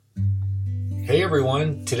Hey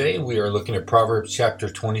everyone, today we are looking at Proverbs chapter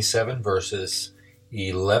 27 verses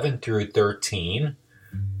 11 through 13,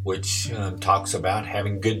 which talks about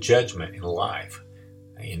having good judgment in life,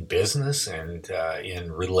 in business, and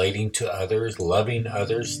in relating to others, loving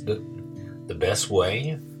others the best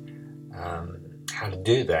way, how to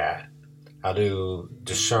do that, how to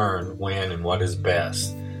discern when and what is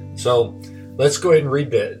best. So let's go ahead and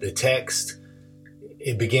read the text.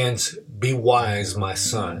 It begins, "Be wise, my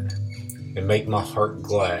son, and make my heart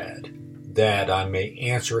glad, that I may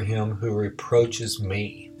answer him who reproaches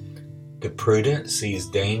me. The prudent sees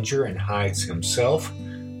danger and hides himself,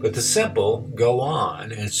 but the simple go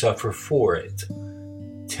on and suffer for it.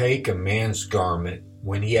 Take a man's garment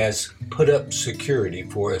when he has put up security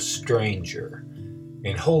for a stranger,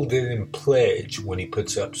 and hold it in pledge when he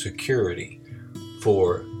puts up security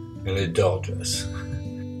for an adulteress."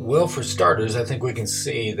 Well, for starters, I think we can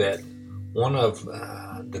see that one of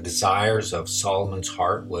the desires of Solomon's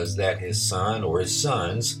heart was that his son or his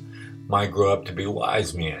sons might grow up to be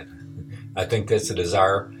wise men. I think that's a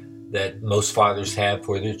desire that most fathers have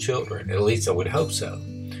for their children. At least I would hope so.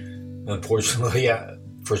 Unfortunately,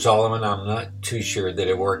 for Solomon, I'm not too sure that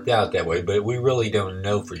it worked out that way, but we really don't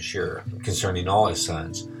know for sure concerning all his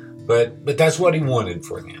sons. But that's what he wanted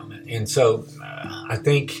for them. And so I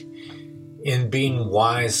think in being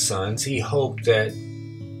wise sons, he hoped that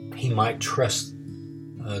he might trust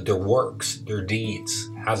their works, their deeds,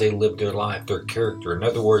 how they live their life, their character. In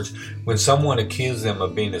other words, when someone accused them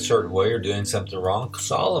of being a certain way or doing something wrong,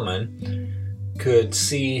 Solomon could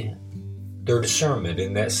see their discernment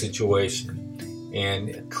in that situation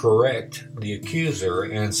and correct the accuser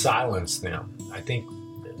and silence them. I think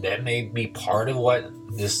that may be part of what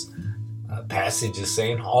this passage is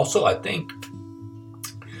saying. Also, I think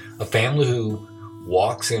a family who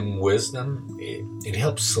walks in wisdom, it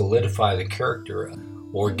helps solidify the character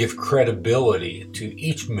or give credibility to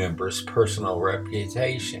each member's personal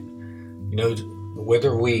reputation. You know,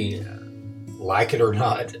 whether we like it or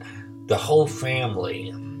not, the whole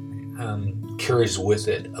family carries with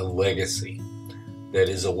it a legacy that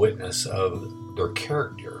is a witness of their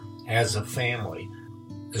character as a family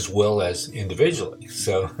as well as individually.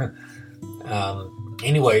 So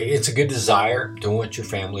anyway, it's a good desire to want your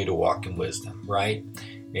family to walk in wisdom, right?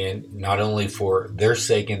 And not only for their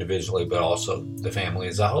sake individually, but also the family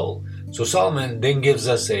as a whole. So Solomon then gives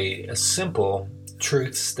us a simple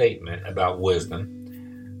truth statement about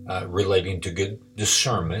wisdom relating to good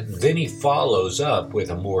discernment. Then he follows up with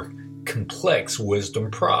a more complex wisdom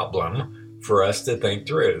problem for us to think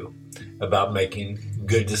through about making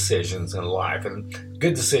good decisions in life. And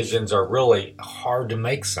good decisions are really hard to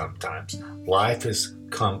make sometimes. Life is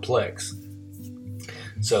complex.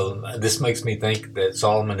 So this makes me think that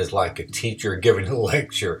Solomon is like a teacher giving a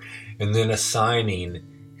lecture and then assigning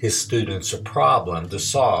his students a problem to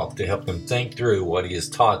solve to help them think through what he has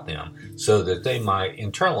taught them so that they might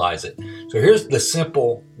internalize it. So here's the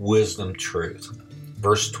simple wisdom truth.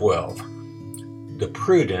 Verse 12. The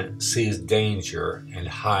prudent sees danger and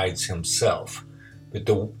hides himself, but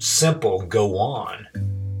the simple go on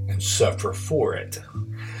and suffer for it.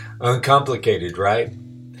 Uncomplicated, right?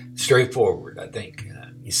 Straightforward, I think.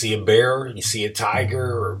 You see a bear, you see a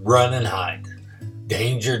tiger, run and hide.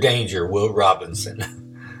 Danger, danger, Will Robinson.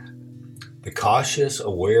 The cautious,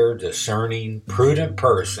 aware, discerning, prudent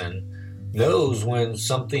person knows when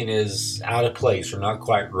something is out of place or not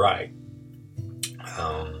quite right.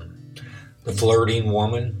 The flirting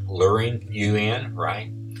woman luring you in,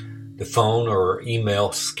 right? The phone or email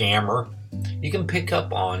scammer. You can pick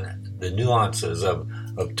up on the nuances of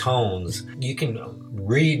tones. You can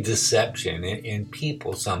read deception in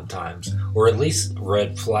people sometimes, or at least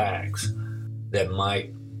red flags that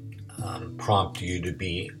might prompt you to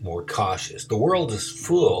be more cautious. The world is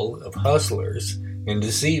full of hustlers and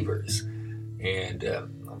deceivers, and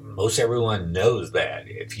most everyone knows that.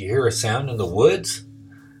 If you hear a sound in the woods,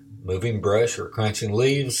 moving brush or crunching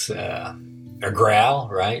leaves, a growl,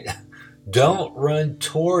 right? Don't run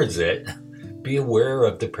towards it. Be aware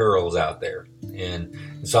of the perils out there. And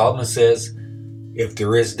Solomon says, if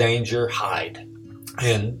there is danger, hide.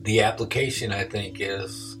 And the application, I think,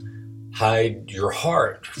 is hide your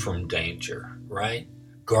heart from danger, right?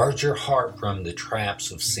 Guard your heart from the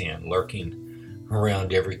traps of sin lurking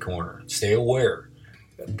around every corner. Stay aware.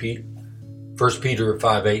 1 Peter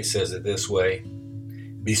 5:8 says it this way,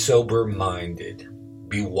 be sober-minded,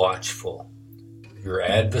 be watchful. Your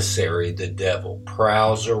adversary, the devil,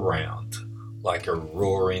 prowls around like a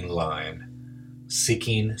roaring lion,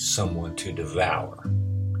 seeking someone to devour.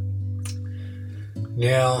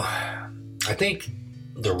 Now, I think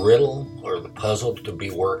the riddle or the puzzle to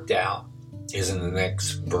be worked out is in the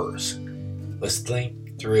next verse. Let's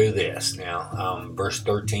think through this now. Verse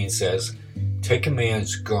 13 says, take a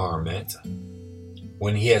man's garment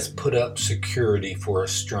when he has put up security for a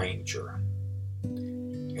stranger,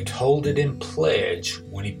 and hold it in pledge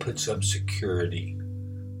when he puts up security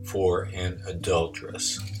for an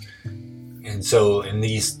adulteress. And so in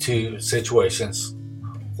these two situations,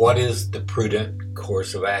 what is the prudent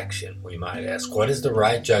course of action, we might ask? What is the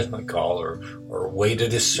right judgment call or way to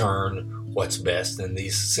discern what's best in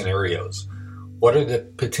these scenarios? What are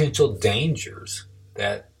the potential dangers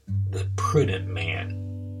that the prudent man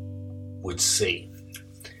would see?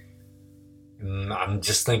 I'm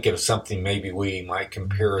just thinking of something maybe we might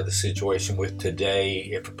compare the situation with today.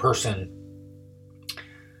 If a person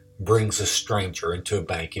brings a stranger into a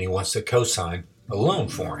bank and he wants to co-sign a loan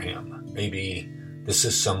for him, maybe this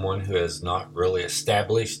is someone who has not really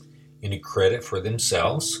established any credit for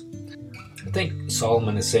themselves. I think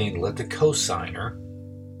Solomon is saying, let the co-signer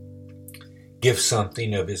give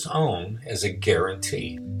something of his own as a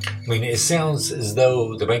guarantee. I mean, it sounds as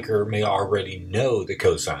though the banker may already know the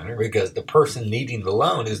co-signer, because the person needing the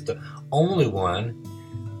loan is the only one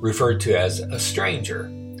referred to as a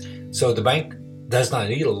stranger. So the bank does not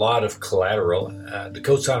need a lot of collateral. The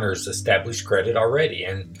co-signer's established credit already,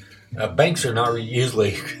 and banks are not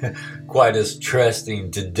usually quite as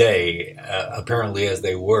trusting today, apparently, as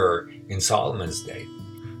they were in Solomon's day.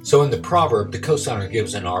 So in the proverb, the co-signer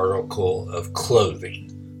gives an article of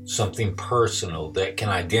clothing, something personal that can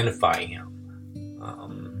identify him,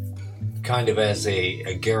 kind of as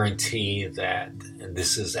a guarantee that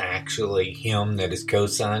this is actually him that is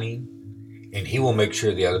co-signing, and he will make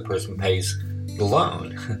sure the other person pays the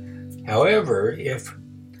loan. However, if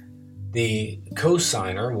the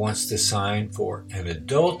co-signer wants to sign for an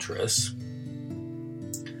adulteress,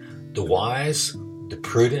 the wise, the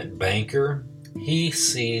prudent banker, he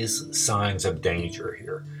sees signs of danger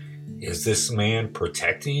here. Is this man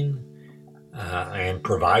protecting and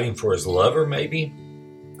providing for his lover, maybe?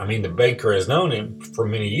 I mean, the banker has known him for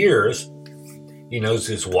many years. He knows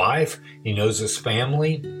his wife, he knows his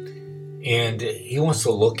family, and he wants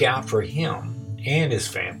to look out for him and his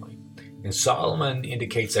family. And Solomon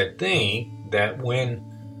indicates, I think, that when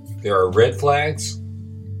there are red flags,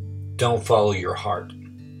 don't follow your heart.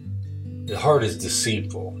 The heart is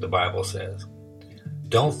deceitful, the Bible says.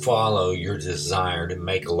 Don't follow your desire to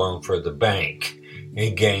make a loan for the bank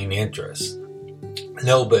and gain interest.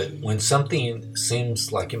 No, but when something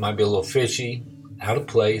seems like it might be a little fishy, out of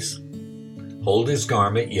place, hold his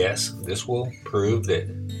garment. Yes, this will prove that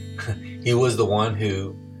he was the one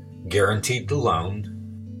who guaranteed the loan.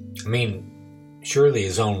 I mean, surely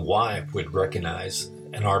his own wife would recognize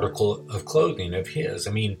an article of clothing of his.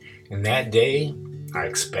 I mean, in that day, I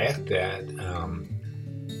expect that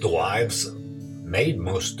the wives made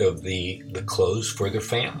most of the clothes for their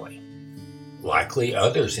family. Likely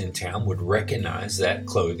others in town would recognize that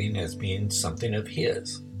clothing as being something of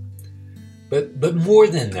his. But more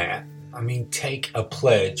than that, I mean, take a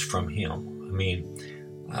pledge from him. I mean,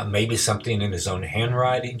 maybe something in his own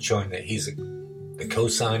handwriting showing that he's the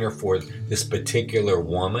co-signer for this particular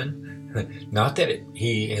woman. Not that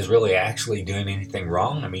he is really actually doing anything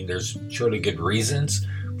wrong. I mean, there's surely good reasons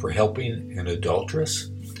for helping an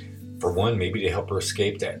adulteress. For one, maybe to help her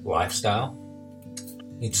escape that lifestyle.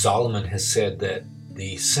 Solomon has said that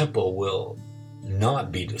the simple will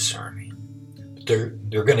not be discerning. They're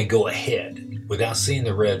going to go ahead without seeing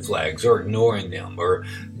the red flags or ignoring them or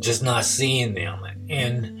just not seeing them,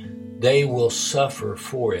 and they will suffer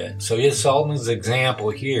for it. So yes, Solomon's example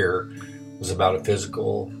here was about a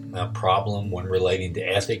physical problem, one relating to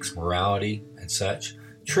ethics, morality, and such.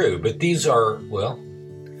 True, but these are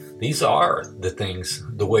the things,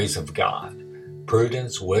 the ways of God.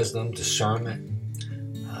 Prudence, wisdom, discernment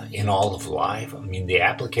in all of life. I mean, the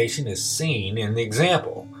application is seen in the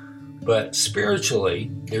example. But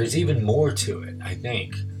spiritually, there's even more to it, I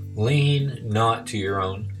think. Lean not to your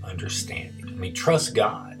own understanding. I mean, trust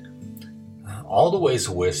God. All the ways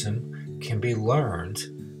of wisdom can be learned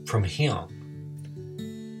from Him.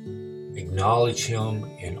 Acknowledge Him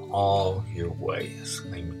in all your ways. I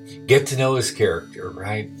mean, get to know His character,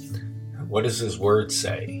 right? What does His Word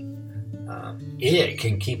say? It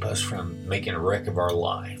can keep us from making a wreck of our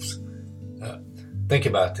lives. Think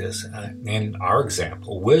about this. In our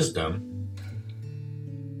example, wisdom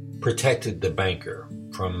protected the banker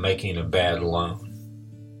from making a bad loan.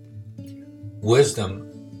 Wisdom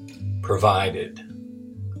provided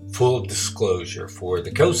full disclosure for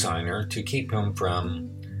the cosigner to keep him from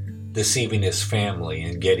deceiving his family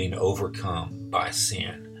and getting overcome by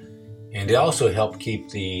sin. And it also helped keep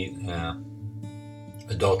the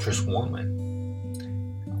adulterous woman.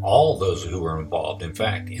 all those who are involved, in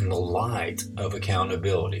fact, in the light of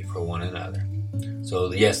accountability for one another.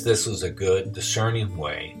 So yes, this was a good, discerning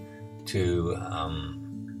way to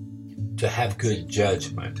have good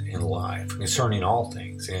judgment in life concerning all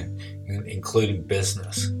things, including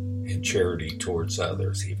business and charity towards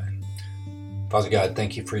others even. Father God,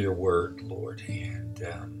 thank you for your word, Lord, and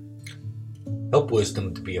help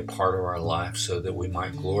wisdom to be a part of our life so that we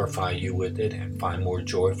might glorify you with it and find more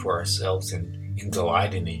joy for ourselves in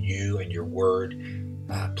delighting in you and your word.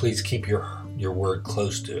 Please keep your word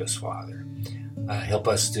close to us, Father. Help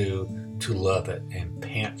us to love it and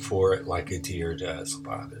pant for it like a deer does,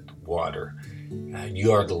 Father, the water.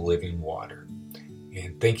 You are the living water.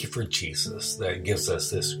 And thank you for Jesus that gives us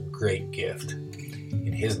this great gift.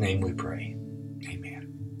 In his name we pray.